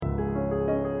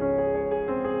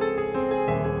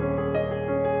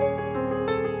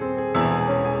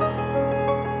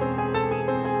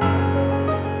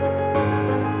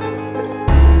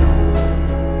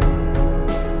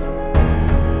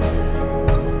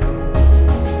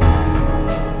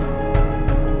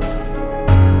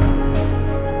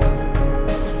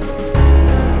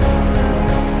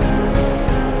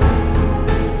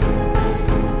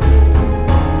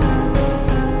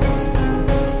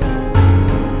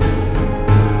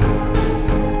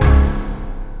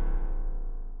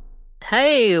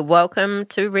Hey, welcome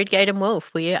to Redgate and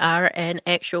Wolf. We are an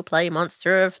actual play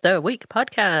Monster of the Week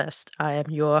podcast. I am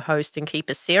your host and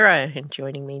keeper, Sarah, and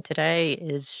joining me today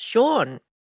is Sean.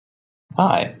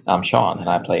 Hi, I'm Sean, and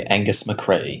I play Angus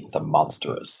McCrae, the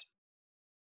Monstrous.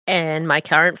 And my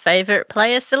current favourite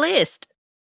player, Celeste.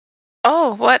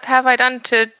 Oh, what have I done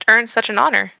to earn such an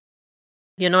honor?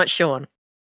 You're not Sean.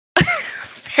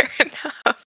 Fair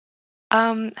enough.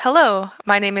 Hello,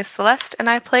 my name is Celeste, and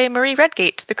I play Marie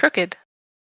Redgate, the Crooked.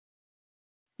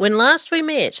 When last we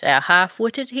met, our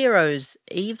half-witted heroes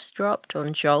eavesdropped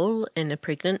on Joel in a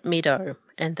pregnant meadow,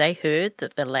 and they heard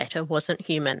that the latter wasn't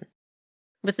human.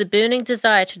 With the burning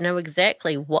desire to know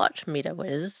exactly what meadow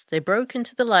is, they broke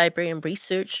into the library and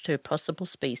researched her possible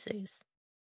species.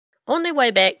 On their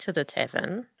way back to the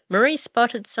tavern, Marie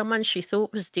spotted someone she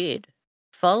thought was dead.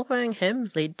 Following him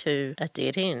led to a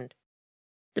dead end.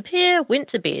 The pair went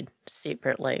to bed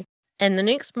separately, and the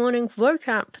next morning woke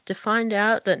up to find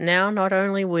out that now not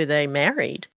only were they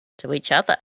married to each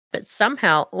other, but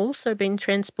somehow also been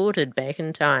transported back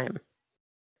in time.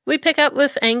 We pick up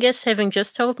with Angus having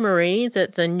just told Marie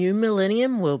that the new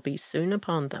millennium will be soon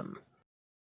upon them.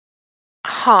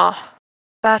 Huh.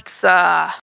 That's,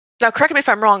 Now, correct me if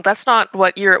I'm wrong, that's not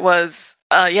what year it was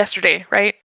yesterday,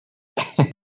 right?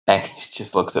 Angus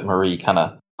just looks at Marie kind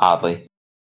of oddly.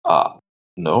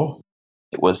 No.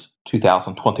 It was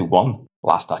 2021,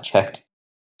 last I checked.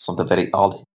 Something very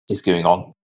odd is going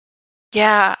on.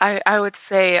 Yeah, I would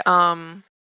say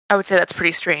that's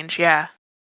pretty strange, yeah.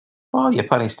 Well, you're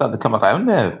finally starting to come around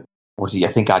now. Or do you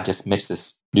think I just missed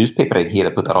this newspaper in here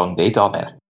and put the wrong date on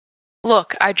there?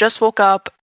 Look, I just woke up.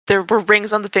 There were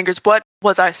rings on the fingers. What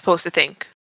was I supposed to think?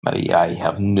 Marie, I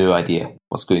have no idea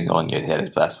what's going on in your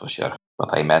head, that's for sure.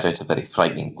 But I imagine it's a very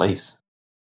frightening place.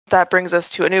 That brings us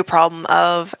to a new problem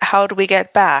of how do we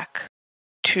get back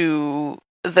to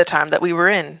the time that we were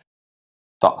in?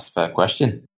 That's a fair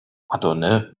question. I don't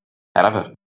know.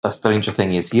 However, the stranger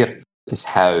thing is here is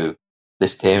how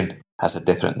this town has a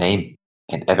different name,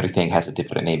 and everything has a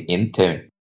different name in town.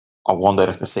 I wonder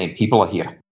if the same people are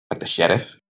here, like the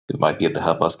sheriff, who might be able to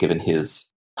help us given his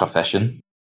profession,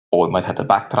 or we might have to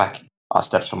backtrack our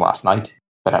steps from last night.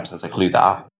 Perhaps there's a clue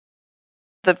there.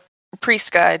 The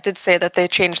priest guy did say that they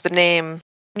changed the name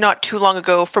not too long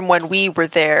ago from when we were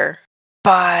there,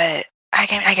 but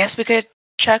I guess we could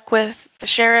check with the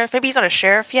sheriff. Maybe he's not a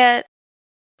sheriff yet.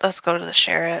 Let's go to the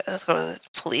sheriff. Let's go to the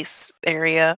police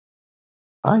area.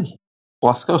 Aye.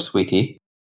 Let's go, sweetie.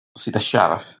 We'll see the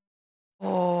sheriff.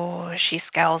 Oh, she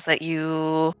scowls at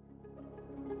you.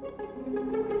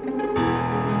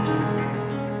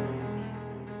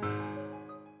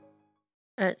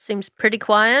 It seems pretty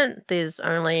quiet. There's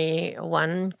only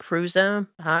one cruiser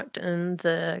parked in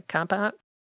the car park.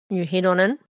 You head on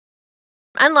in.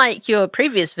 Unlike your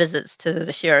previous visits to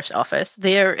the sheriff's office,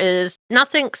 there is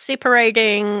nothing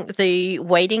separating the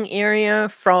waiting area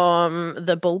from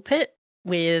the bull pit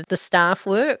where the staff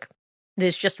work.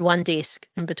 There's just one desk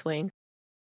in between.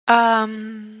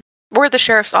 Where the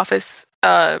sheriff's office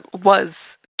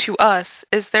was to us,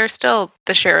 is there still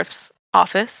the sheriff's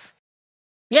office?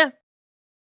 Yeah.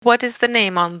 What is the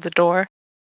name on the door?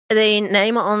 The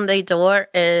name on the door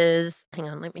is... Hang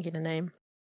on, let me get a name.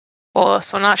 Oh,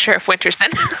 so not Sheriff Winters then.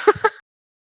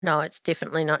 No, it's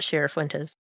definitely not Sheriff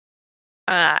Winters.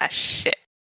 Ah, shit.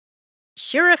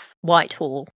 Sheriff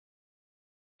Whitehall.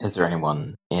 Is there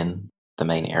anyone in the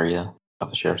main area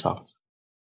of the sheriff's office?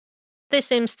 There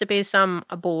seems to be some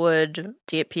bored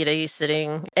deputy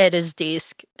sitting at his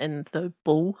desk in the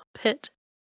bull pit.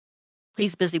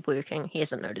 He's busy working. He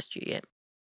hasn't noticed you yet.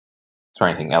 Is there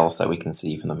anything else that we can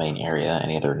see from the main area?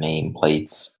 Any other name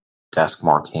plates, desk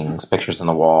markings, pictures on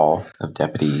the wall of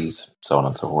deputies, so on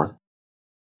and so forth?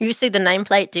 You see the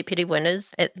nameplate Deputy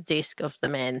Winters at the desk of the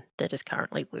man that is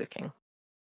currently working.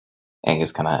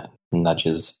 Angus kind of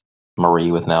nudges Marie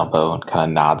with an elbow and kind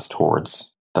of nods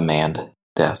towards the manned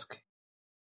desk.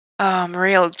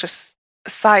 Maria will just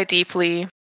sigh deeply,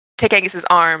 take Angus's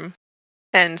arm,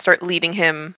 and start leading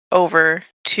him over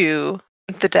to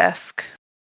the desk.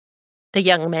 The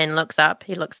young man looks up.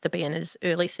 He looks to be in his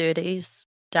early 30s,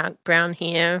 dark brown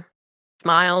hair,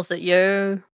 smiles at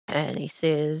you, and he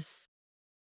says,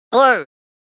 "Hello,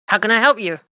 how can I help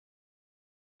you?"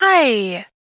 Hi.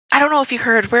 I don't know if you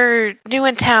heard, we're new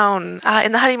in town,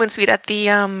 in the honeymoon suite at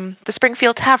the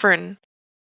Springfield Tavern.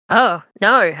 Oh,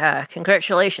 no,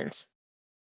 congratulations.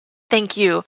 Thank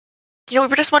you. We were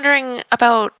just wondering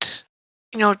about,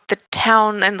 the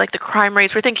town and, the crime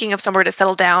rates. We're thinking of somewhere to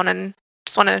settle down and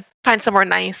just want to find somewhere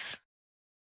nice.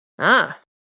 Ah,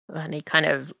 and he kind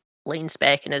of leans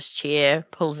back in his chair,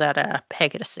 pulls out a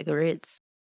packet of cigarettes,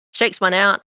 shakes one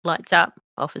out, lights up,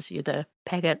 offers you the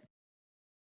packet.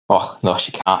 Oh, no,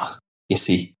 she can't. You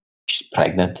see, she's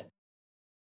pregnant.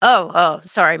 Oh,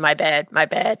 sorry, my bad.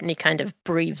 And he kind of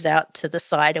breathes out to the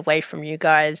side away from you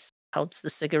guys, holds the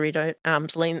cigarette at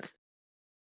arm's length.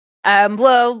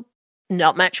 Well,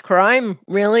 not much crime,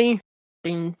 really.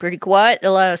 Been pretty quiet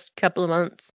the last couple of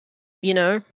months, you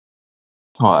know?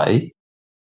 Why?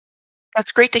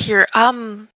 That's great to hear.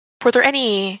 Were there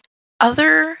any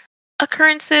other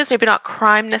occurrences? Maybe not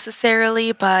crime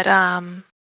necessarily, but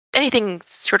anything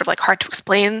sort of like hard to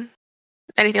explain?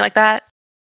 Anything like that?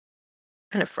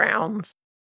 Kind of frowns.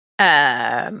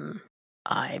 I'm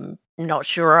not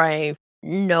sure I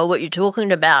know what you're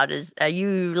talking about. Are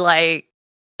you like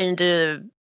into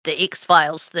the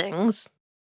X-Files things?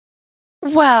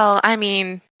 Well, I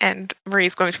mean, and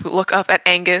Marie's going to look up at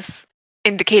Angus,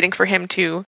 indicating for him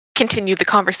to continue the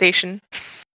conversation.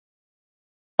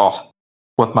 Oh,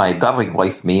 what my darling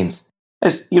wife means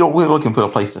is, we're looking for a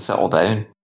place to settle down.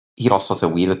 Hear all sorts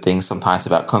of weird things sometimes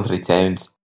about country towns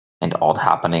and odd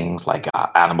happenings like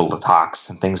animal attacks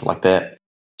and things like that.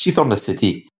 She's from the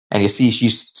city, and you see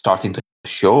she's starting to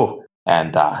show,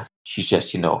 and she's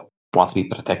just, wants to be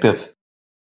protective.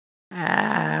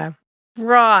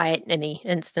 Right. And he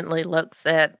instantly looks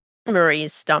at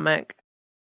Marie's stomach.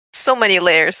 So many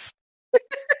layers.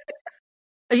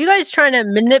 Are you guys trying to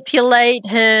manipulate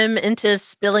him into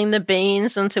spilling the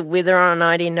beans into whether or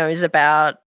not he knows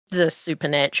about the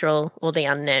supernatural or the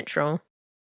unnatural?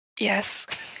 Yes.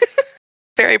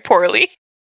 Very poorly.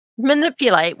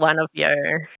 Manipulate one of you.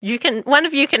 One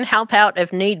of you can help out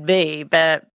if need be,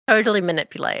 but totally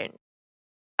manipulate.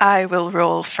 I will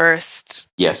roll first.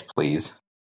 Yes, please.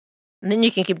 And then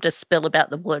you can give it a spill about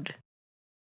the wood.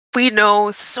 We know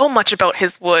so much about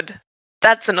his wood.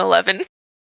 That's an 11.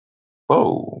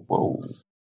 Whoa.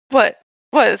 What?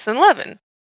 It's an 11.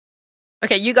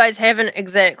 Okay, you guys haven't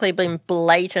exactly been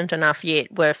blatant enough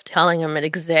yet with telling him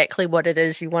exactly what it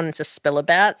is you wanted to spill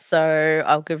about, so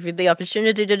I'll give you the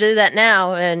opportunity to do that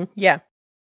now, and yeah.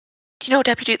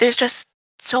 Deputy, there's just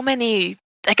so many,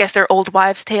 I guess they're old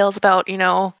wives' tales about,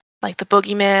 like the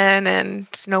boogeyman and,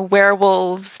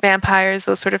 werewolves, vampires,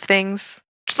 those sort of things.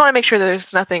 Just want to make sure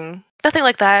there's nothing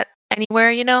like that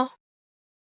anywhere,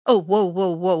 Oh,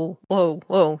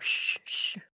 whoa.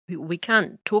 Shh. We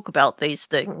can't talk about these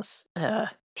things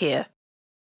here.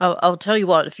 I'll tell you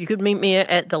what, if you could meet me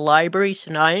at the library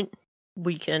tonight,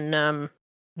 we can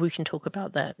talk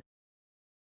about that.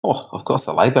 Oh, of course,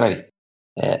 the library.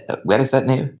 Where is that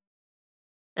now?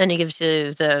 And he gives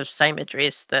you the same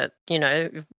address that,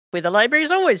 where the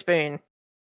library's always been.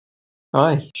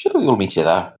 Aye, sure we will meet you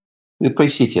there. We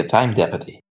appreciate your time,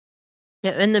 Deputy.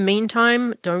 Yeah, in the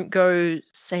meantime, don't go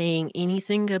saying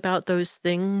anything about those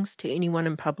things to anyone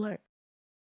in public.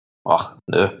 Oh,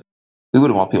 no. We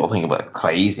wouldn't want people thinking about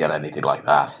crazy or anything like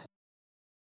that.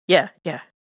 Yeah,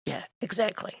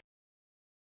 exactly.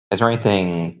 Is there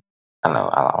anything, I don't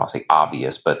want to say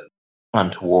obvious, but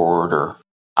untoward or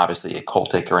obviously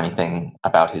occultic or anything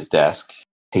about his desk?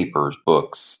 Papers,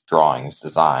 books, drawings,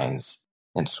 designs,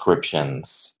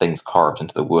 inscriptions, things carved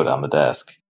into the wood on the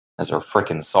desk. Is there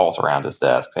frickin' salt around his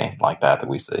desk? Anything like that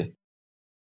we see?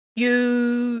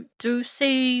 You do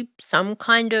see some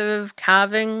kind of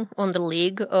carving on the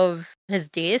leg of his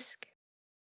desk,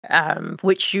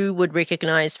 which you would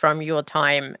recognize from your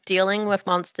time dealing with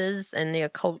monsters and the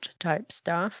occult type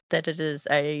stuff, that it is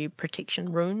a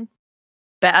protection rune.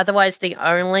 But otherwise, the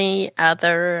only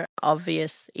other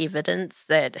obvious evidence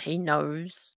that he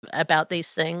knows about these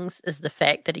things is the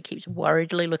fact that he keeps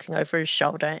worriedly looking over his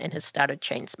shoulder and has started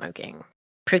chain smoking.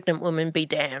 Pregnant woman be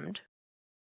damned.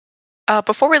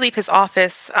 Before we leave his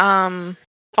office, I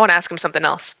want to ask him something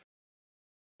else.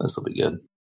 This will be good.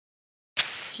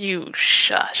 You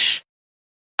shush.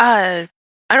 I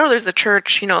know there's a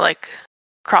church, like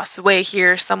across the way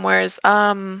here somewheres.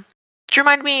 Do you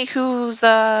remind me who's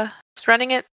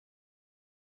running it?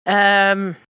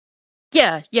 Yeah,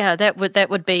 that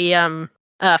would be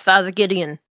Father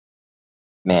Gideon.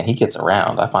 Man, he gets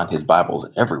around. I find his Bibles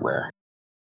everywhere.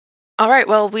 All right,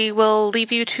 well, we will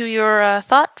leave you to your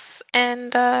thoughts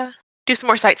and do some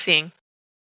more sightseeing.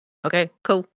 Okay,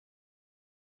 cool.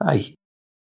 Aye.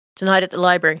 Tonight at the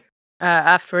library.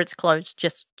 After it's closed,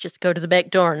 just go to the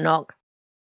back door and knock.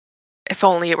 If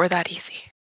only it were that easy.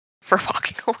 For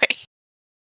walking away.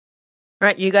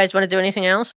 Right, you guys want to do anything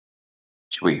else?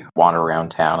 Should we wander around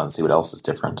town and see what else is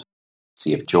different?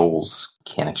 See if Joel's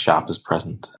mechanic shop is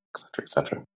present, etc.,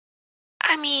 etc.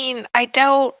 I mean, I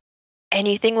doubt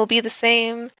anything will be the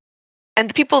same. And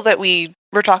the people that we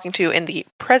were talking to in the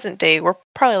present day were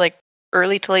probably like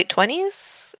early to late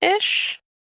 20s-ish?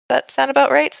 That sound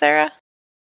about right, Sarah?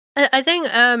 I think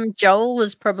Joel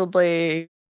was probably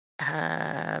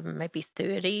maybe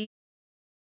 30.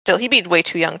 Still, he'd be way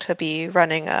too young to be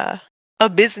running a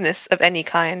business of any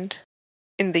kind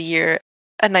in the year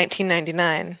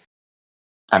 1999.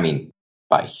 I mean,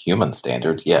 by human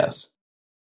standards, yes.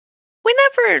 We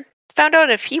never found out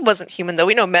if he wasn't human, though.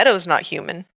 We know Meadow's not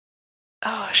human.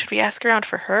 Oh, should we ask around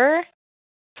for her?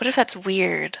 What if that's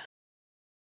weird?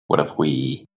 What if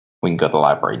we can go to the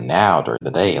library now during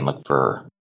the day and look for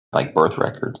like birth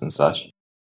records and such?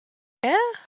 Yeah,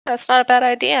 that's not a bad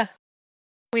idea.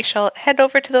 We shall head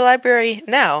over to the library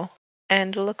now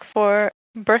and look for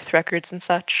birth records and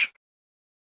such.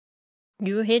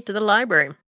 You head to the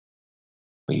library.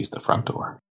 We use the front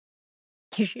door.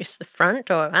 You use the front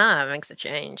door. Makes a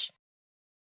change.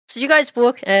 So you guys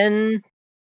walk in.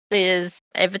 There's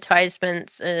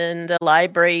advertisements in the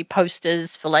library,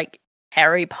 posters for like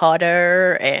Harry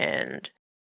Potter and,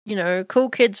 cool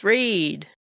kids read.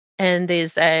 And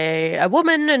there's a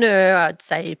woman in her, I'd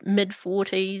say,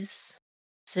 mid-40s,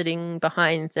 sitting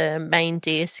behind the main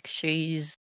desk.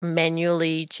 She's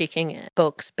manually checking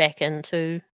books back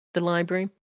into the library.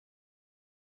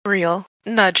 Real.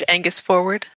 Nudge Angus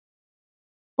forward.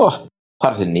 Oh,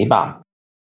 pardon me, ma'am.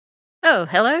 Oh,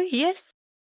 hello, yes?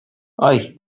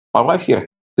 Aye, my wife here.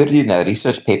 We're doing a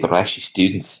research paper with actually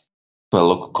students from a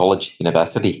local college,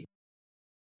 university.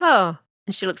 Oh,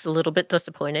 and she looks a little bit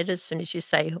disappointed as soon as you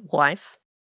say wife.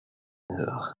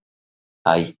 Ugh.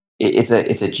 Aye, it's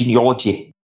a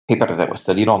genealogy paper that we're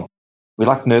studying on. We'd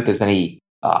like to know if there's any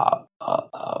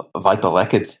vital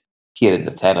records here in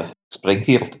the town of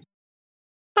Springfield.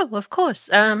 Oh, of course.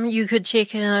 You could check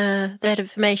that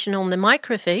information on the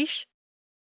microfiche.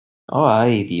 Oh,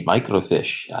 aye, the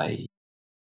microfiche. Aye.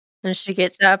 And she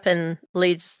gets up and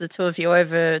leads the two of you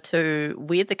over to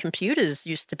where the computers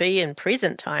used to be in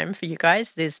present time for you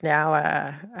guys. There's now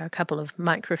a couple of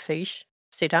microfiche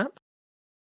set up.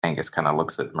 Angus kind of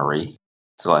looks at Marie.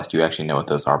 Celeste, you actually know what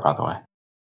those are, by the way.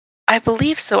 I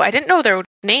believe so. I didn't know their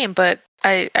name, but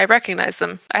I recognize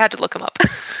them. I had to look them up.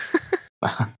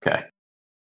 Okay.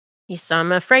 Yes,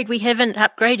 I'm afraid we haven't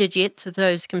upgraded yet to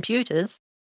those computers.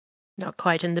 Not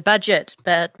quite in the budget,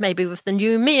 but maybe with the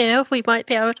new mayor, we might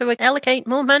be able to allocate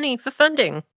more money for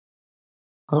funding.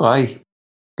 Oh, aye.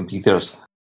 Computers.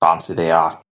 Fancy they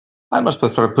are. I much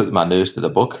prefer putting my nose to the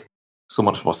book. So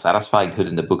much more satisfying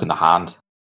holding the book in the hand.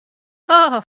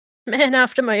 Oh, man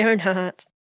after my own heart.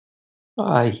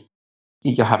 Aye.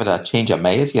 You're having a change of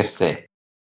mayors, you say?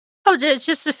 Oh,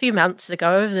 just a few months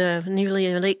ago, the newly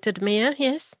elected mayor,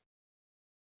 yes.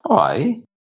 Oh, aye.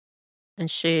 And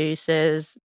she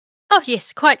says, oh,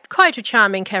 yes, quite a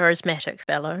charming, charismatic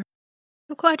fellow.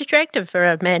 Quite attractive for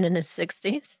a man in his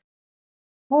 60s.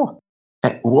 Oh.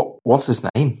 What's his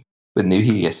name? We're new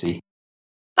here, you see.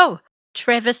 Oh,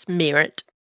 Travis Merritt.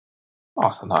 Oh,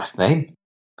 that's a nice name,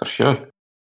 for sure.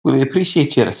 We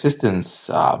appreciate your assistance,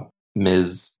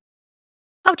 Ms.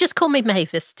 Oh, just call me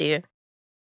Mavis, dear.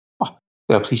 Oh,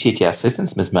 we appreciate your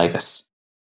assistance, Ms. Mavis.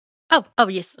 Oh,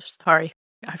 yes, sorry.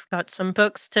 I've got some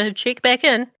books to check back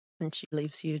in. And she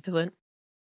leaves you to it.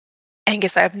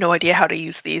 Angus, I have no idea how to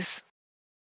use these.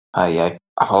 I've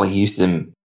only used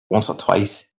them once or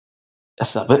twice.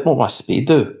 It's a bit more my speed,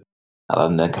 though,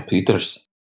 than the computers.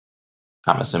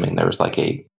 I'm assuming there's like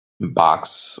a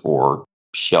box or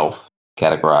shelf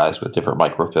categorized with different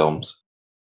microfilms.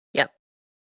 Yep.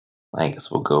 I guess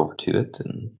we'll go over to it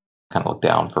and kind of look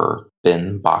down for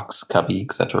bin, box, cubby,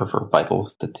 etc. for vital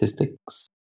statistics.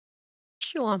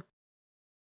 Sure.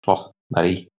 Oh,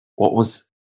 Marie, what was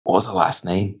the last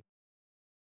name?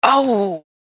 Oh,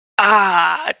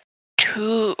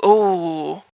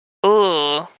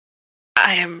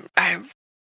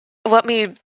 let me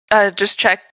just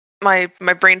check my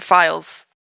brain files.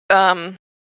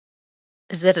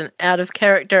 Is that an out of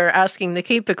character asking the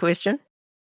keeper question?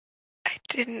 I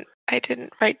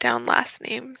didn't write down last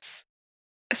names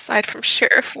aside from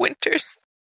Sheriff Winters.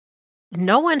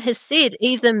 No one has said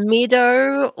either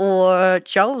Meadow or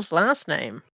Joel's last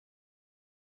name.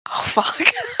 Oh, fuck.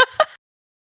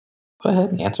 Go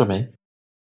ahead and answer me.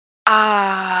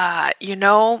 I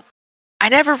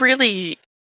never really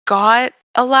got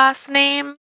a last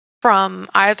name from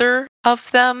either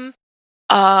of them.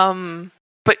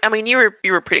 But I mean, you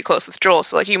were pretty close with Joel,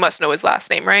 so like you must know his last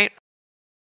name, right?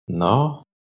 No,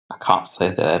 I can't say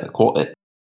that I ever caught it.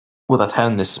 With a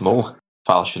town this small,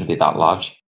 files shouldn't be that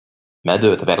large.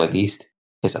 Meadow, at the very least,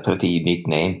 is a pretty unique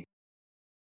name.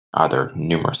 Are there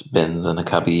numerous bins in a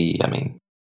cubby? I mean...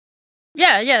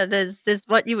 Yeah, there's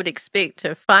what you would expect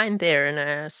to find there in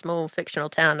a small fictional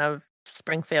town of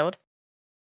Springfield.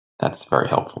 That's very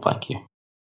helpful, thank you.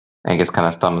 Angus kind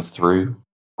of thumbs through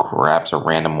grabs a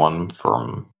random one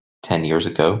from 10 years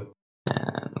ago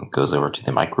and goes over to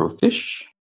the microfiche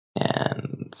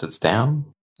and sits down,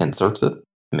 inserts it,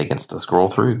 and begins to scroll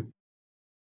through.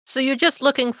 So you're just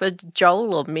looking for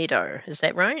Joel or Meadow, is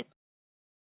that right?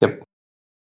 Yep.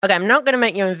 Okay, I'm not going to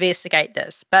make you investigate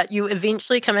this, but you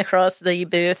eventually come across the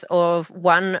birth of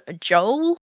one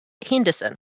Joel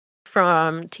Henderson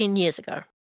from 10 years ago.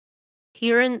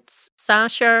 Parents,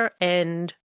 Sasha,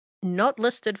 and not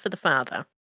listed for the father,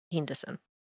 Henderson.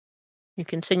 You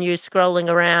continue scrolling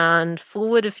around,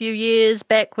 forward a few years,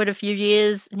 backward a few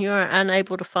years, and you are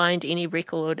unable to find any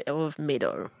record of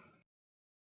Meadow.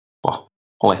 Well,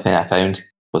 only thing I found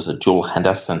was a Joel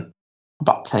Henderson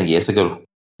about 10 years ago.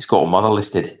 He's got a mother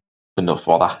listed, but no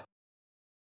father.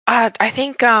 I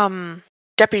think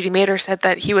Deputy Mater said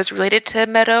that he was related to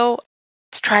Meadow.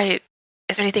 Let's try it.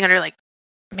 Is there anything under, like,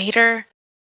 Mater?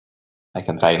 I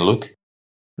can try and look.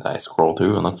 I scroll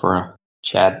through and look for a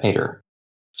Chad Mater.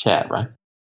 Chad, right?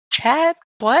 Chad?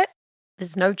 What?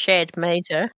 There's no Chad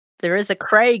Mater. There is a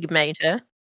Craig Mater.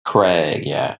 Craig,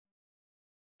 yeah.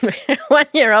 1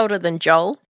 year older than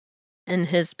Joel. And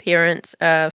his parents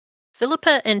are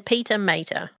Philippa and Peter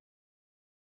Mater.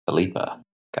 Philippa,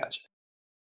 gotcha.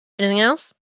 Anything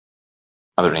else?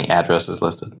 Are there any addresses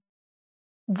listed?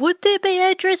 Would there be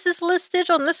addresses listed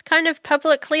on this kind of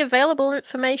publicly available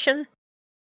information?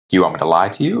 Do you want me to lie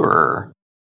to you, or?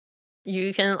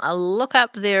 You can look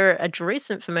up their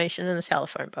address information in the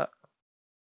telephone book.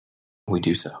 We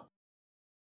do so.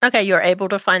 Okay, you're able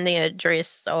to find the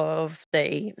address of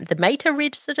the Mater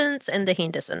residence and the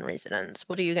Henderson residence.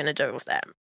 What are you going to do with that?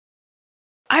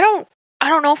 I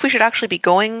don't know if we should actually be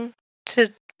going to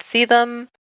see them.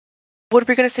 What are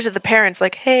we going to say to the parents?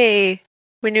 Like, hey,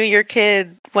 we knew your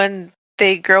kid when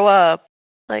they grow up.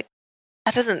 Like,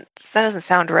 that doesn't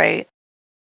sound right.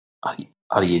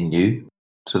 Are you new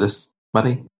to this,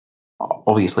 Murray?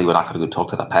 Obviously, we're not going to go talk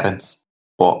to the parents,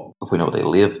 but if we know where they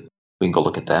live, we can go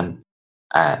look at them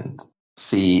and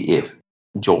see if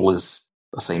Joel is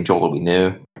the same Joel that we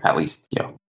know, at least,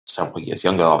 several years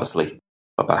younger, obviously.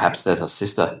 But perhaps there's a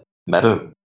sister,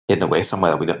 Meadow, hidden away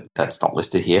somewhere that's not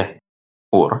listed here.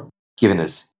 Or, given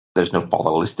us there's no father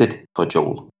listed for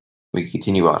Joel, we can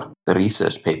continue our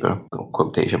research paper,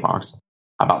 quotation marks,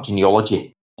 about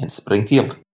genealogy in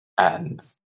Springfield and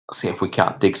see if we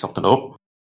can't dig something up.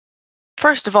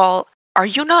 First of all, are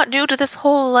you not new to this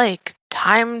whole, like,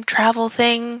 time travel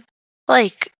thing?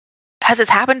 Like, has this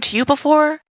happened to you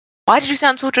before? Why did you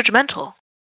sound so judgmental?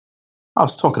 I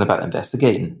was talking about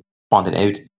investigating, finding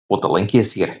out what the link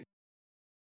is here.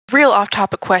 Real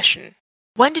off-topic question.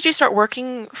 When did you start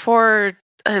working for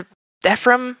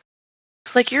Ephraim?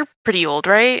 It's like, you're pretty old,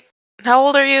 right? How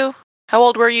old are you? How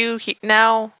old were you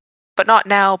now? But not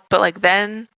now, but like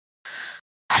then?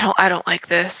 I don't like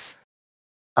this.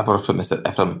 I've worked for Mr.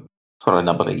 Ephraim for a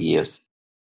number of years.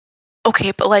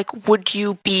 Okay, but like, would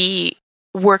you be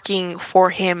working for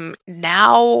him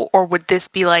now, or would this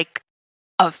be like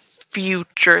a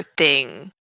future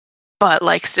thing, but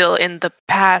like still in the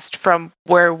past from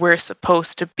where we're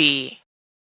supposed to be?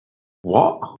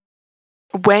 What?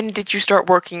 When did you start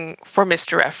working for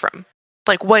Mr. Ephraim?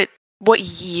 Like, what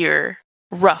year,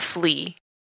 roughly?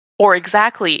 Or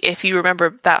exactly, if you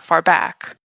remember that far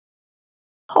back?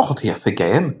 Oh, dear,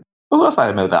 forgetting. Well, unless I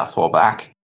remember that far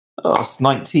back. Oh, it's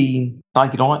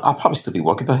 1999. I'll probably still be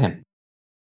working for him.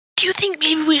 Do you think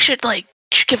maybe we should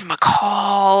give him a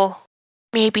call?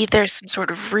 Maybe there's some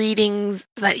sort of readings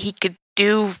that he could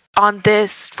do on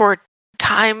this for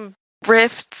time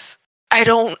rifts? I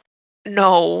don't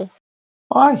know.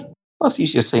 Why? Let's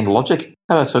use your same logic.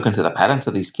 How about talking to the parents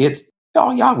of these kids?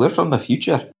 Oh, yeah, we're from the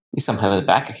future. We somehow are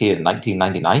back here in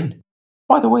 1999.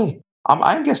 By the way, I'm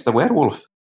Angus the werewolf.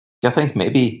 Do you think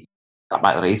maybe that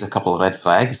might raise a couple of red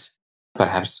flags?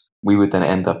 Perhaps we would then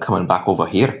end up coming back over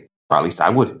here, or at least I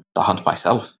would, to hunt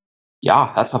myself.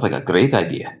 Yeah, that sounds like a great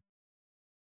idea.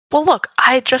 Well, look,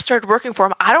 I just started working for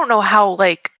him. I don't know how,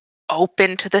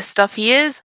 open to this stuff he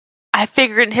is. I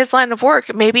figured in his line of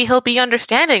work, maybe he'll be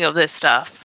understanding of this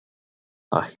stuff.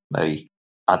 Mary,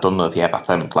 I don't know if you ever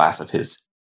found class of his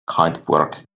kind of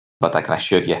work, but I can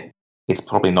assure you, it's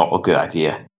probably not a good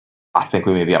idea. I think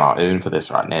we may be on our own for this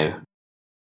right now.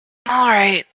 All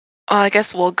right. Well, I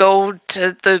guess we'll go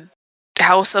to the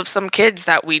house of some kids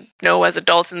that we know as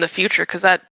adults in the future, because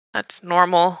that's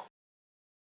normal.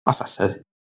 As I said,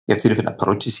 we have two different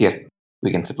approaches here.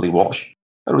 We can simply watch,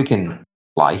 or we can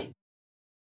lie.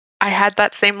 I had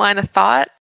that same line of thought.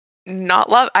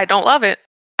 I don't love it.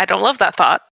 I don't love that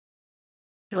thought.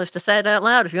 You'll have to say it out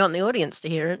loud if you want the audience to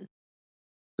hear it.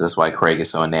 This is why Craig is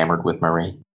so enamored with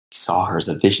Marie. He saw her as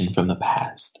a vision from the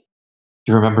past.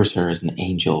 He remembers her as an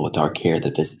angel with dark hair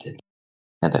that visited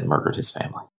and then murdered his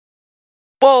family.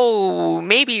 Whoa,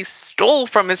 maybe stole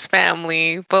from his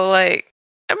family, but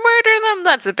murder them,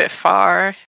 that's a bit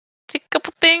far. Take a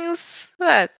couple things,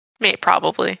 that may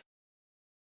probably.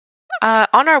 On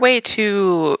our way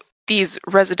to these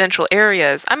residential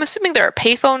areas, I'm assuming there are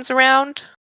payphones around.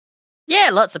 Yeah,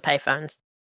 lots of payphones.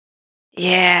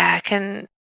 Yeah, can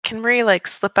Marie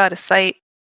slip out of sight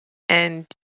and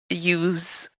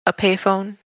use a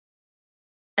payphone?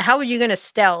 How are you going to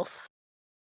stealth?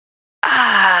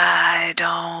 I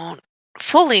don't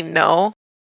fully know.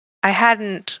 I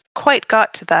hadn't quite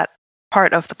got to that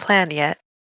part of the plan yet.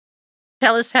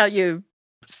 Tell us how you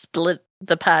split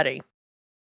the party.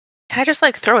 Can I just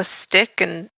throw a stick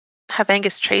and have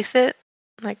Angus chase it?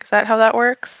 Is that how that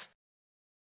works?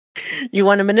 You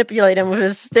want to manipulate him with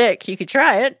a stick? You could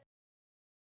try it.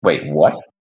 Wait, what?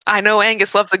 I know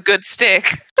Angus loves a good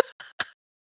stick.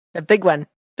 A big one.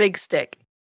 Big stick.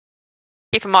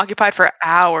 Keep him occupied for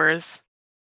hours.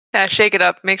 Yeah, shake it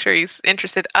up. Make sure he's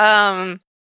interested.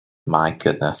 My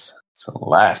goodness.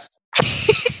 Celeste.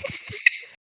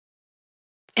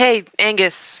 Hey,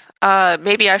 Angus.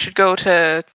 Maybe I should go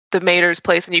to the Mater's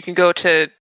place and you can go to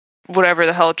whatever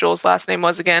the hell Joel's last name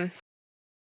was again.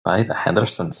 By the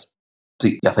Hendersons. Do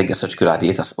you think it's such a good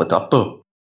idea to split up, though?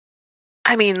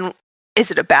 I mean, is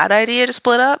it a bad idea to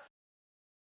split up?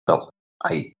 Well,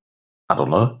 I don't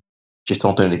know. Just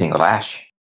don't do anything rash.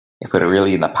 If we're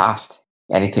really in the past,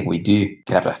 anything we do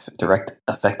can have a direct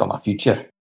effect on our future.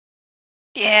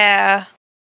 Yeah,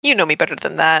 you know me better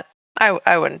than that.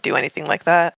 I wouldn't do anything like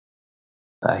that.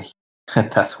 Aye,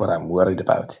 that's what I'm worried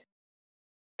about.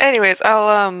 Anyways,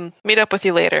 I'll meet up with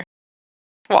you later.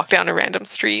 Walk down a random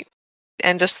street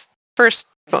and just first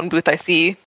phone booth I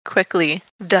see, quickly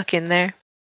duck in there.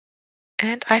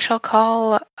 And I shall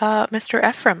call Mr.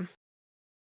 Ephraim.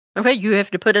 Okay, you have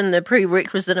to put in the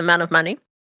prerequisite amount of money,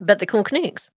 but the call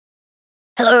connects.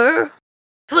 Hello?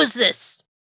 Who is this?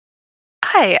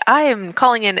 Hi, I am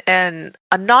calling in an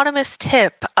anonymous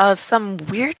tip of some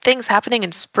weird things happening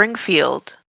in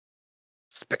Springfield.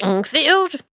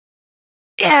 Springfield?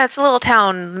 Yeah, it's a little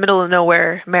town, middle of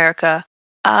nowhere, America.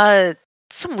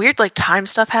 Some weird time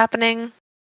stuff happening.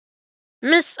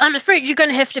 Miss, I'm afraid you're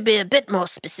going to have to be a bit more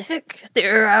specific.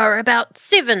 There are about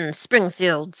 7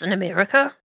 Springfields in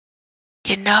America.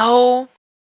 You know,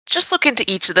 just look into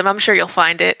each of them. I'm sure you'll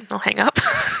find it. I'll hang up.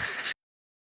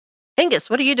 Angus,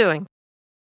 what are you doing?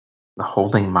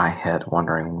 Holding my head,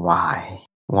 wondering why.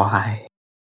 Why?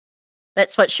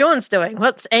 That's what Sean's doing.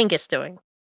 What's Angus doing?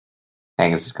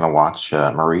 Angus is going to watch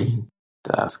Marie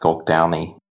skulk down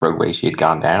the roadway she had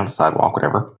gone down, the sidewalk,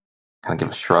 whatever. Kind of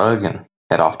give a shrug and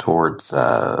head off towards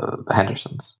the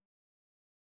Hendersons.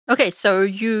 Okay, so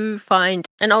you find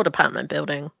an old apartment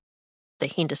building. The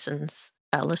Hendersons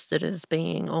are listed as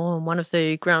being on one of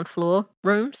the ground floor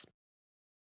rooms.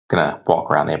 Gonna walk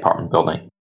around the apartment building,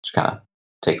 just kind of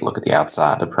take a look at the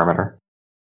outside, the perimeter.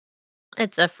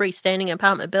 It's a freestanding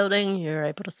apartment building. You're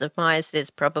able to surmise there's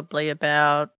probably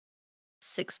about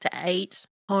 6 to 8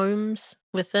 homes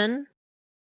within.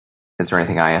 Is there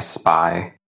anything I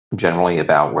spy generally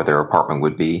about where their apartment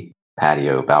would be?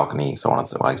 Patio, balcony, so on and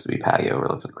so on. It used to be patio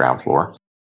relative to the ground floor.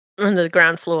 On the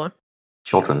ground floor.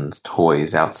 Children's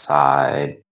toys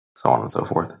outside, so on and so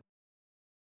forth.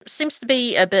 Seems to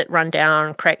be a bit run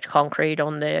down, cracked concrete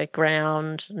on the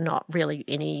ground, not really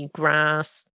any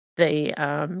grass. The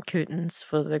curtains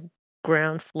for the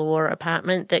ground floor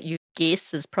apartment that you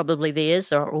guess is probably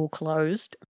theirs are all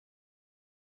closed.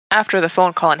 After the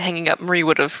phone call and hanging up, Marie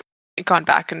would have gone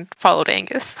back and followed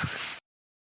Angus.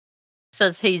 So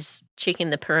as he's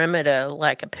checking the perimeter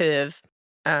like a perv,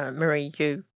 Marie,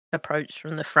 you approach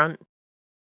from the front.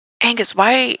 Angus,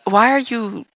 why are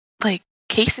you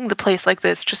casing the place like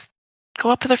this? Just go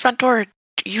up to the front door.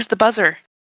 Use the buzzer.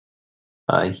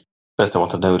 First I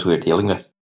want to know what we're dealing with.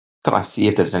 Can I see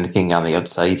if there's anything on the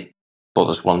outside? But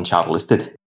there's one child listed.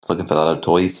 It's looking for the other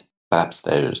toys. Perhaps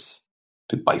there's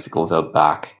 2 bicycles out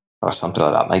back or something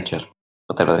of that nature.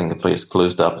 But everything the place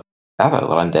closed up.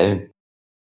 I'll run down.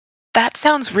 That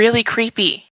sounds really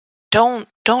creepy. Don't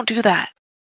do that.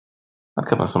 That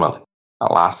comes from a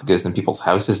lass who goes in people's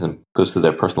houses and goes through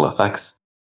their personal effects.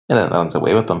 And then runs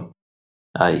away with them.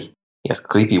 Yes,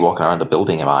 creepy walking around the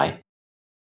building, am I?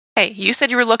 Hey, you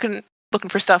said you were looking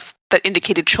for stuff that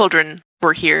indicated children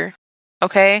were here.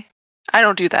 Okay? I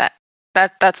don't do that.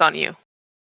 That's on you.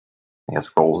 I guess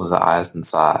rolls his eyes and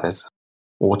sighs.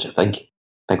 What do you think?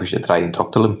 Think we should try and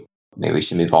talk to them? Maybe we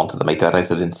should move on to the Mater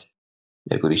residence.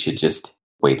 Maybe we should just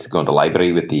wait to go in the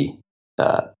library with the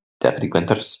Deputy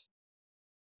Winters.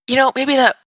 You know, maybe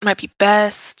that might be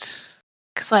best.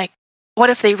 Because, what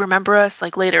if they remember us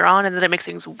like later on and then it makes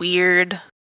things weird?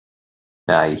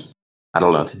 I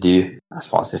don't know what to do as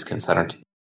far as this is concerned.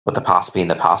 With the past being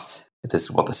the past, if this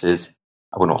is what this is,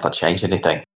 I wouldn't want to change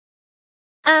anything.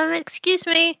 Excuse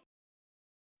me.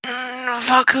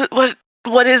 Fuck,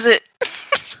 what is it?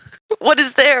 What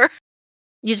is there?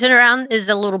 You turn around, there's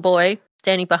a little boy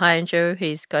standing behind you.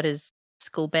 He's got his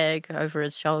school bag over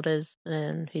his shoulders,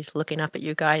 and he's looking up at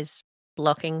you guys,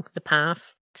 blocking the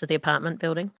path to the apartment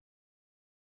building.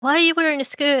 Why are you wearing a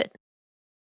skirt?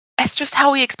 It's just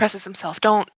how he expresses himself.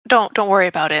 Don't worry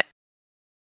about it.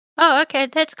 Oh, okay,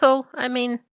 that's cool. I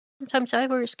mean, sometimes I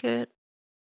wear a skirt.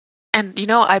 And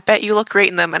I bet you look great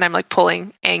in them. And I'm like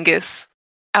pulling Angus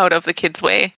out of the kid's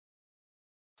way.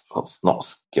 It's not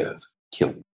scared.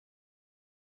 Kill.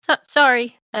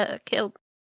 Sorry, killed.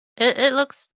 It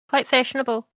looks quite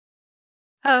fashionable.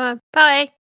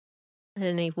 Bye.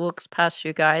 And he walks past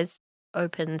you guys,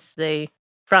 opens the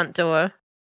front door,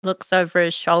 looks over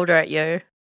his shoulder at you,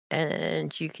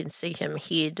 and you can see him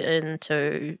head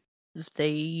into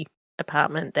the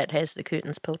apartment that has the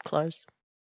curtains pulled closed.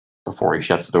 Before he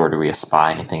shuts the door, do we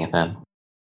spy anything at them?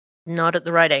 Not at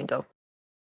the right angle.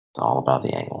 It's all about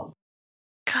the angle.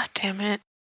 God damn it.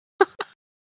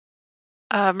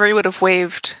 Murray would have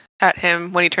waved at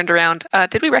him when he turned around.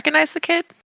 Did we recognize the kid?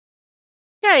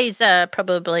 Yeah, he's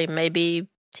probably maybe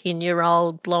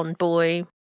 10-year-old blonde boy.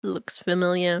 Looks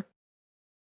familiar.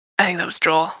 I think that was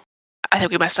Joel. I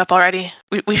think we messed up already.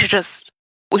 We should just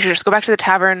go back to the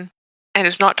tavern and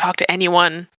just not talk to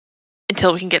anyone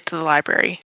until we can get to the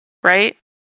library, right?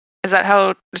 Is that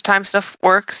how the time stuff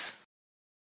works?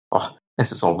 Oh,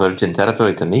 this is all virgin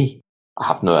territory to me. I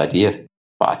have no idea.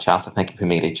 But a chance I think if we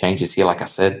make any changes here, like I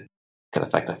said, could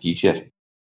affect the future.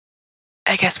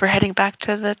 I guess we're heading back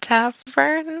to the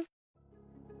tavern.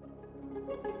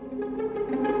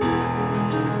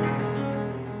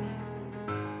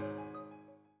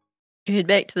 You head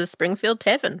back to the Springfield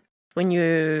Tavern. When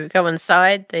you go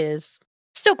inside, there's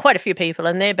still quite a few people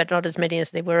in there, but not as many as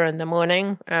there were in the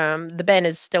morning. The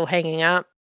banner's still hanging up,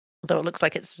 although it looks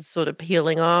like it's sort of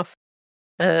peeling off.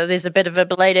 There's a bit of a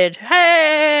belated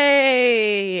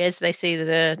 "Hey!" as they see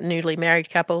the newly married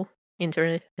couple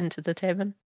enter into the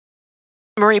tavern.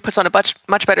 Marie puts on a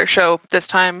much better show this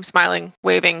time, smiling,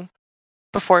 waving,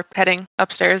 before heading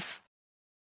upstairs.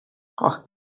 Oh,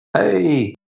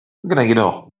 hey, I'm gonna,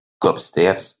 go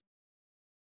upstairs.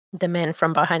 The man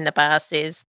from behind the bar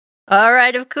says, "All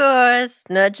right, of course.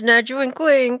 Nudge, nudge, wink,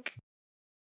 wink."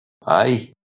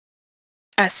 Aye.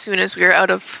 As soon as we are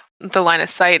out of the line of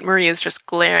sight, Marie is just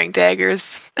glaring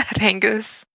daggers at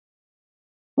Angus.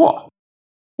 What?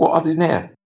 What are they now? You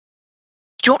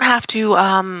don't have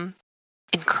to,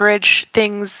 encourage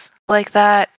things like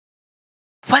that.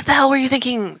 What the hell were you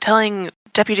thinking telling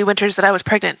Deputy Winters that I was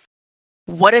pregnant?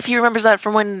 What if he remembers that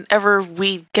from whenever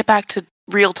we get back to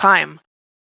real time?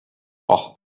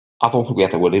 Oh, I don't think we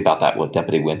have to worry about that with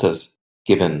Deputy Winters,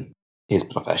 given his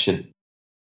profession.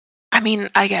 I mean,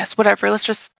 I guess whatever. Let's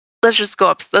just go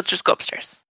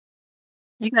upstairs.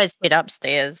 You guys head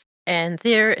upstairs, and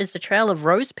there is a trail of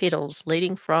rose petals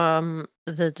leading from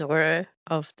the door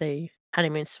of the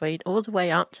honeymoon suite all the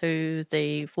way up to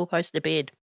the four-poster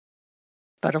bed.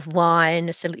 A bottle of wine,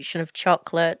 a selection of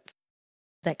chocolate,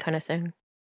 that kind of thing.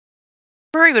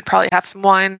 Murray would probably have some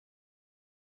wine.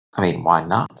 I mean, why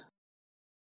not?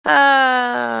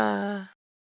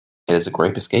 It is a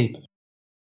great escape.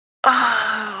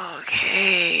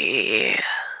 Okay.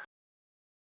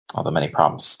 All the many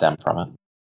problems stem from it.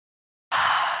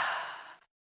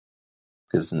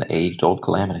 It's an age-old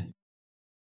calamity.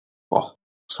 Well,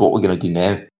 so what are we going to do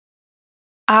now?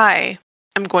 I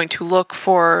am going to look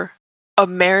for a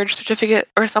marriage certificate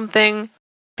or something,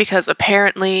 because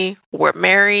apparently we're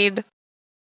married,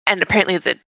 and apparently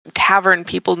the tavern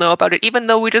people know about it, even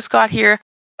though we just got here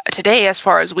today, as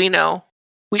far as we know.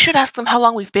 We should ask them how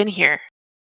long we've been here.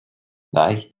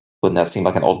 Aye. Wouldn't that seem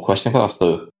like an odd question for us,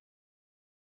 though?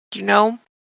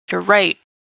 You're right.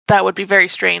 That would be very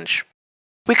strange.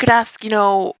 We could ask,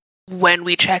 when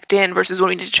we checked in versus when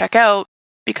we need to check out,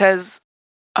 because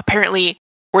apparently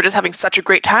we're just having such a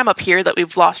great time up here that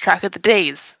we've lost track of the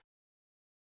days.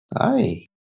 Aye.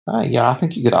 Yeah, I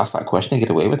think you could ask that question and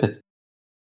get away with it.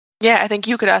 Yeah, I think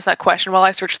you could ask that question while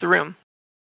I search the room.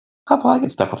 How do I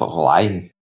get stuck with a lying?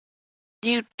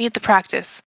 You need the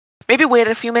practice. Maybe wait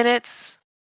a few minutes,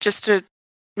 just to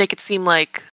make it seem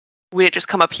like we had just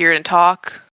come up here and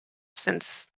talk,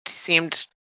 since he seemed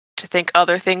to think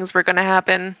other things were going to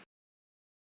happen.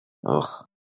 Ugh.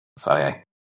 Sorry,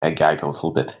 I gagged a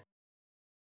little bit.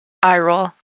 Eye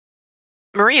roll.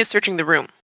 Marie is searching the room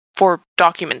for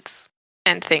documents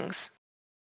and things.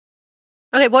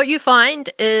 Okay, what you find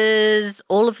is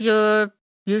all of your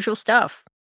usual stuff.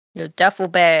 Your duffel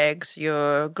bags,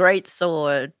 your great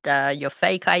sword, your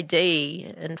fake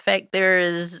ID. In fact, there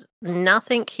is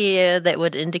nothing here that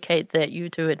would indicate that you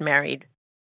two had married,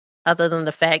 other than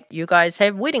the fact you guys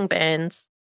have wedding bands,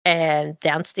 and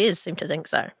downstairs seem to think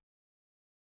so.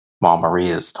 While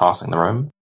Maria is tossing the room,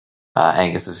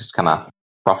 Angus is just kind of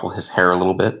ruffle his hair a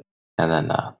little bit and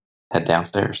then head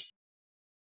downstairs.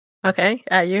 Okay,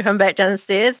 you come back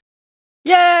downstairs.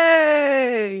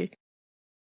 Yay!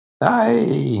 Hi!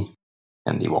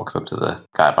 And he walks up to the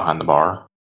guy behind the bar.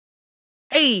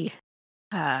 Hey!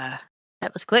 That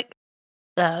was quick.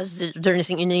 Is there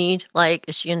anything you need? Like,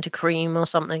 is she into cream or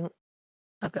something?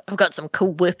 I've got some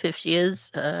Cool Whip if she is.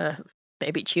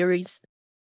 Maybe cherries.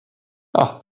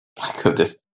 Oh, my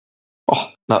goodness.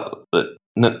 Oh, no,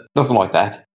 nothing like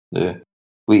that.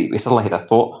 We suddenly had a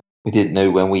thought. We didn't know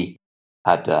when we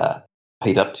had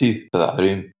paid up to for that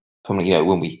room. From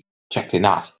when we checked in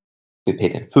that, we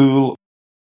paid in full.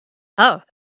 Oh,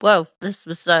 well, this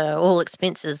was all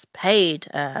expenses paid.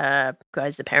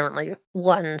 Guys apparently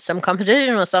won some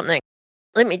competition or something.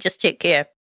 Let me just check here.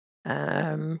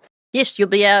 Yes, you'll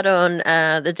be out on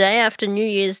the day after New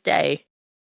Year's Day.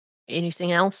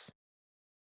 Anything else?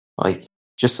 Like,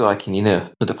 just so I can,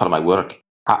 notify my work.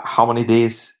 How many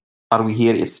days are we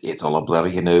here? It's all a blur,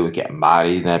 we're getting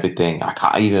married and everything. I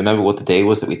can't even remember what the day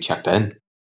was that we checked in.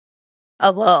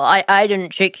 Oh, well, I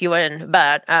didn't check you in,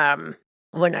 but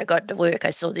when I got to work,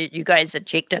 I saw that you guys had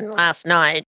checked in last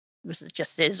night. This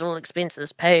just says all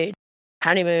expenses paid.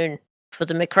 Honeymoon for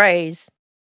the McRaes.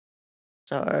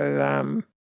 So,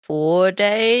 4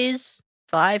 days,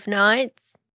 5 nights.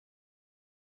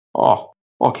 Oh,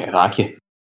 okay, thank you.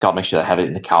 Gotta make sure I have it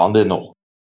in the calendar and all.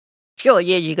 Sure,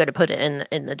 yeah, you got to put it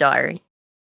in the diary.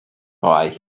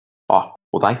 Aye. Oh,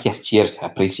 well, thank you. Cheers. I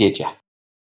appreciate you.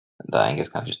 And Angus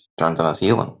kind of just turns on his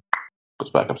heel and goes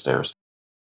back upstairs.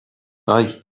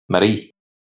 Aye, Marie.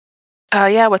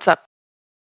 Yeah, what's up?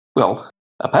 Well,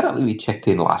 apparently we checked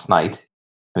in last night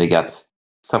and we got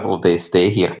several days stay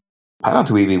here.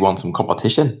 Apparently we won some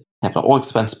competition and an all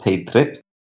expense paid trip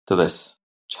to this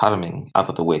charming out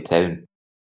of the way town.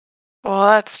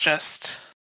 Well,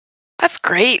 that's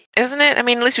great, isn't it? I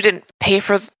mean, at least we didn't pay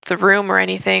for the room or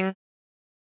anything.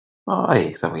 Aye,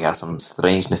 except we have some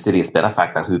strange, mysterious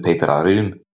benefactor who paid for our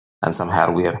room, and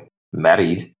somehow we're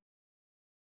married.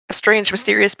 A strange,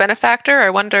 mysterious benefactor. I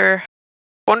wonder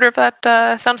if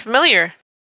that sounds familiar.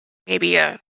 Maybe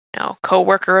a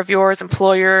co-worker of yours,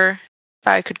 employer. If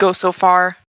I could go so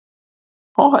far.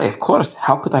 Oh, of course.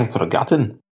 How could I have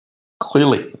forgotten?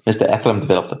 Clearly, Mr. Ephraim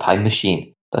developed a time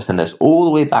machine that sent us all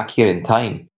the way back here in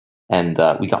time, and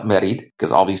we got married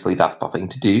because obviously that's the thing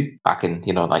to do back in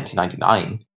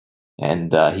 1999.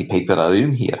 And he paid for a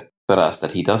room here for us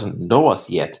that he doesn't know us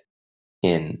yet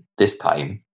in this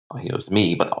time. Well, he knows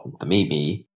me, but not the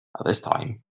me at this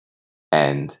time.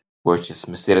 And we're just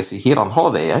mysteriously here on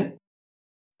holiday, eh?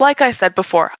 Like I said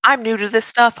before, I'm new to this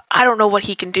stuff. I don't know what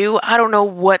he can do. I don't know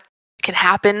what can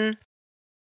happen.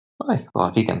 Aye, well,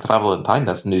 if he can travel in time,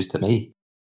 that's news to me.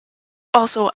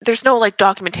 Also, there's no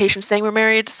documentation saying we're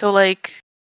married, so we're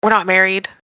not married.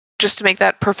 Just to make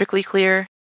that perfectly clear.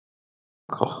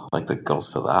 Oh, like the goes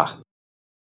for that.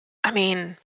 I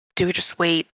mean, do we just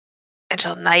wait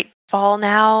until nightfall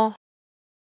now?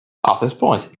 At this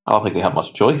point, I don't think we have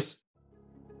much choice.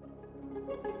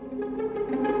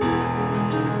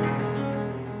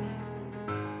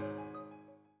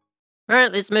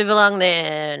 Alright, let's move along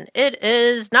then. It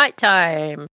is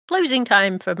nighttime. Closing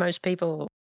time for most people.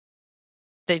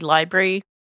 The library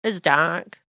is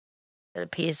dark. It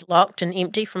appears locked and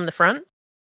empty from the front.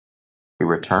 We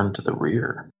return to the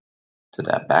rear, to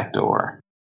that back door.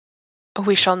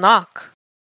 We shall knock.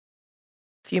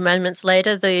 A few moments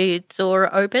later, the door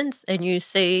opens and you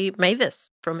see Mavis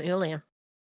from earlier.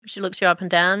 She looks you up and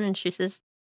down and she says,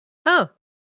 "Oh,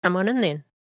 come on in then.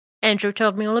 Andrew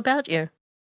told me all about you."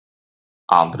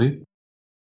 Andrew?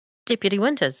 Deputy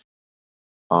Winters.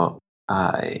 Oh,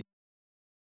 aye.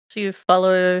 So you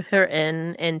follow her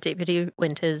in, and Deputy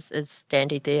Winters is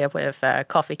standing there with a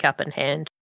coffee cup in hand.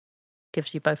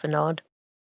 Gives you both a nod.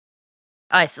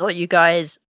 I thought you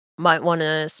guys might want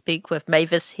to speak with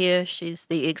Mavis here. She's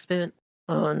the expert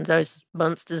on those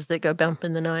monsters that go bump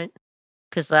in the night.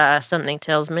 Because something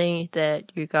tells me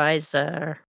that you guys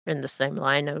are in the same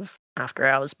line of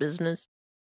after-hours business,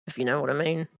 if you know what I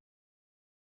mean.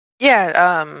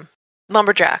 Yeah,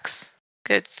 lumberjacks.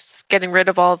 Good, just getting rid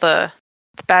of all the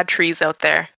bad trees out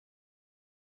there.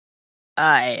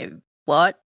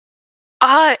 What?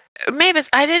 Mavis,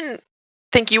 I didn't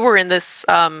think you were in this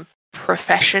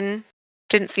profession.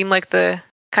 Didn't seem like the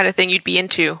kind of thing you'd be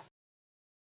into?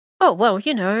 Oh, well,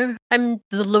 I'm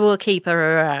the lure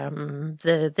keeper,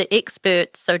 the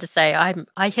expert, so to say.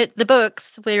 I hit the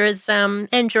books, whereas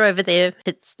Andrew over there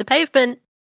hits the pavement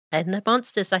and the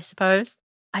monsters, I suppose.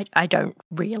 I don't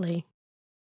really.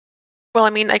 Well, I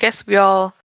mean, I guess we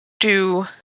all do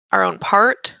our own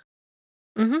part.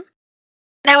 Mm-hmm.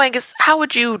 Now, Angus, how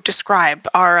would you describe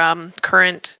our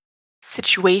current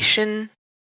situation?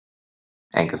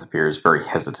 Angus appears very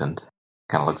hesitant.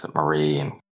 Kind of looks at Marie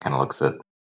and kind of looks at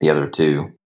the other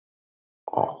two.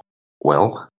 Oh,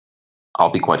 well, I'll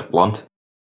be quite blunt.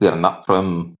 We are not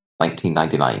from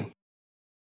 1999.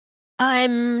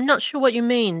 I'm not sure what you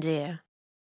mean, dear.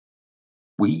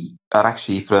 We are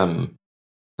actually from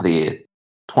the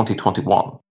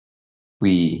 2021.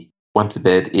 We went to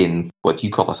bed in what you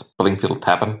call a Springfield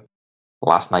Tavern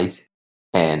last night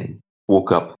and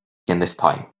woke up in this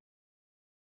time.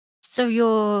 So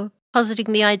you're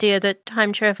positing the idea that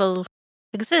time travel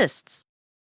exists?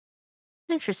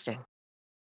 Interesting.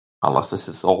 Unless this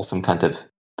is all some kind of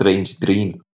strange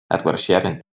dream that we're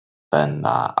sharing, then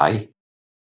I...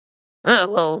 Oh,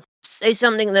 well, say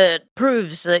something that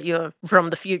proves that you're from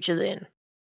the future then.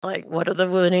 Like, what are the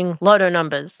winning lotto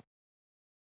numbers?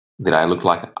 Did I look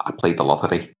like I played the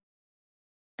lottery?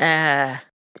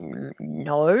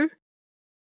 No.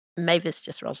 Mavis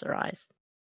just rolls her eyes.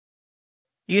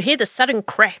 You hear the sudden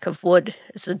crack of wood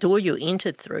as the door you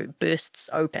entered through bursts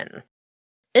open.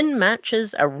 In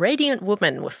marches a radiant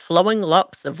woman with flowing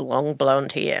locks of long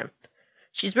blonde hair.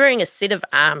 She's wearing a set of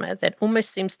armor that almost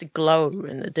seems to glow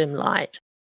in the dim light.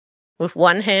 With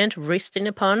one hand resting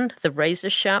upon the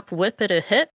razor-sharp whip at her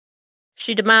hip,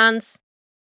 she demands,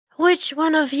 "Which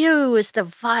one of you is the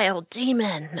vile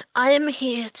demon I am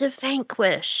here to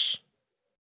vanquish?"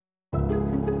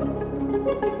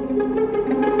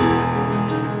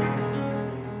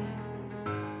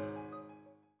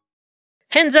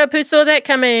 Hands up who saw that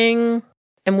coming!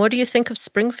 And what do you think of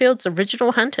Springfield's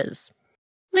original hunters?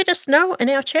 Let us know in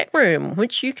our chat room,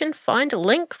 which you can find a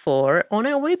link for on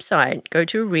our website. Go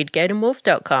to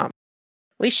redgatormorph.com.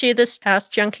 We share this Ask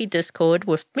Junkie Discord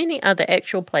with many other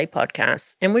actual play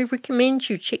podcasts, and we recommend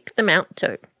you check them out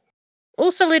too.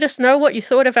 Also, let us know what you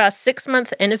thought of our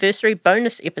 6-month anniversary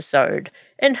bonus episode,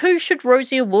 and who should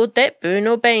Rosie award that boon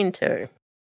or bane to.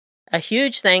 A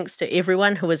huge thanks to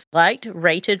everyone who has liked,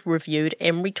 rated, reviewed,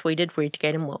 and retweeted Red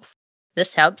Gator Morph.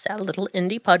 This helps our little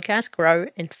indie podcast grow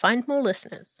and find more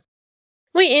listeners.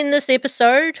 We end this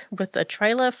episode with a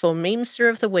trailer for Memester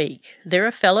of the Week. They're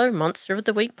a fellow Monster of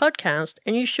the Week podcast,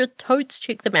 and you should totes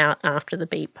check them out after the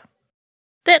beep.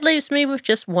 That leaves me with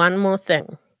just one more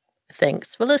thing.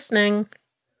 Thanks for listening.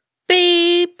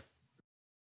 Beep!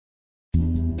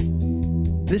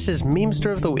 This is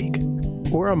Memester of the Week.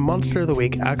 We're a Monster of the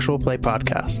Week actual play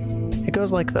podcast. It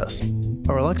goes like this.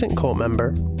 A reluctant cult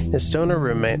member, his stoner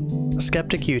roommate, a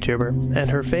skeptic YouTuber, and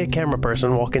her fake camera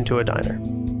person walk into a diner.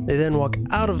 They then walk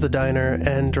out of the diner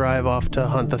and drive off to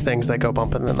hunt the things that go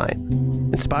bump in the night.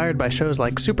 Inspired by shows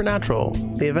like Supernatural,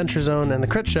 The Adventure Zone, and The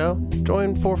Crit Show,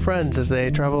 join 4 friends as they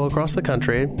travel across the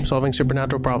country solving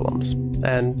supernatural problems,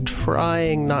 and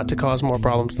trying not to cause more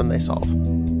problems than they solve.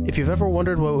 If you've ever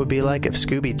wondered what it would be like if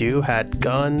Scooby-Doo had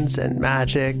guns and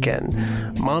magic and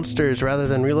monsters rather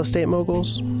than real estate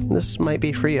moguls, this might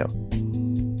be for you.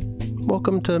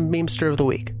 Welcome to Memester of the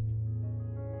Week.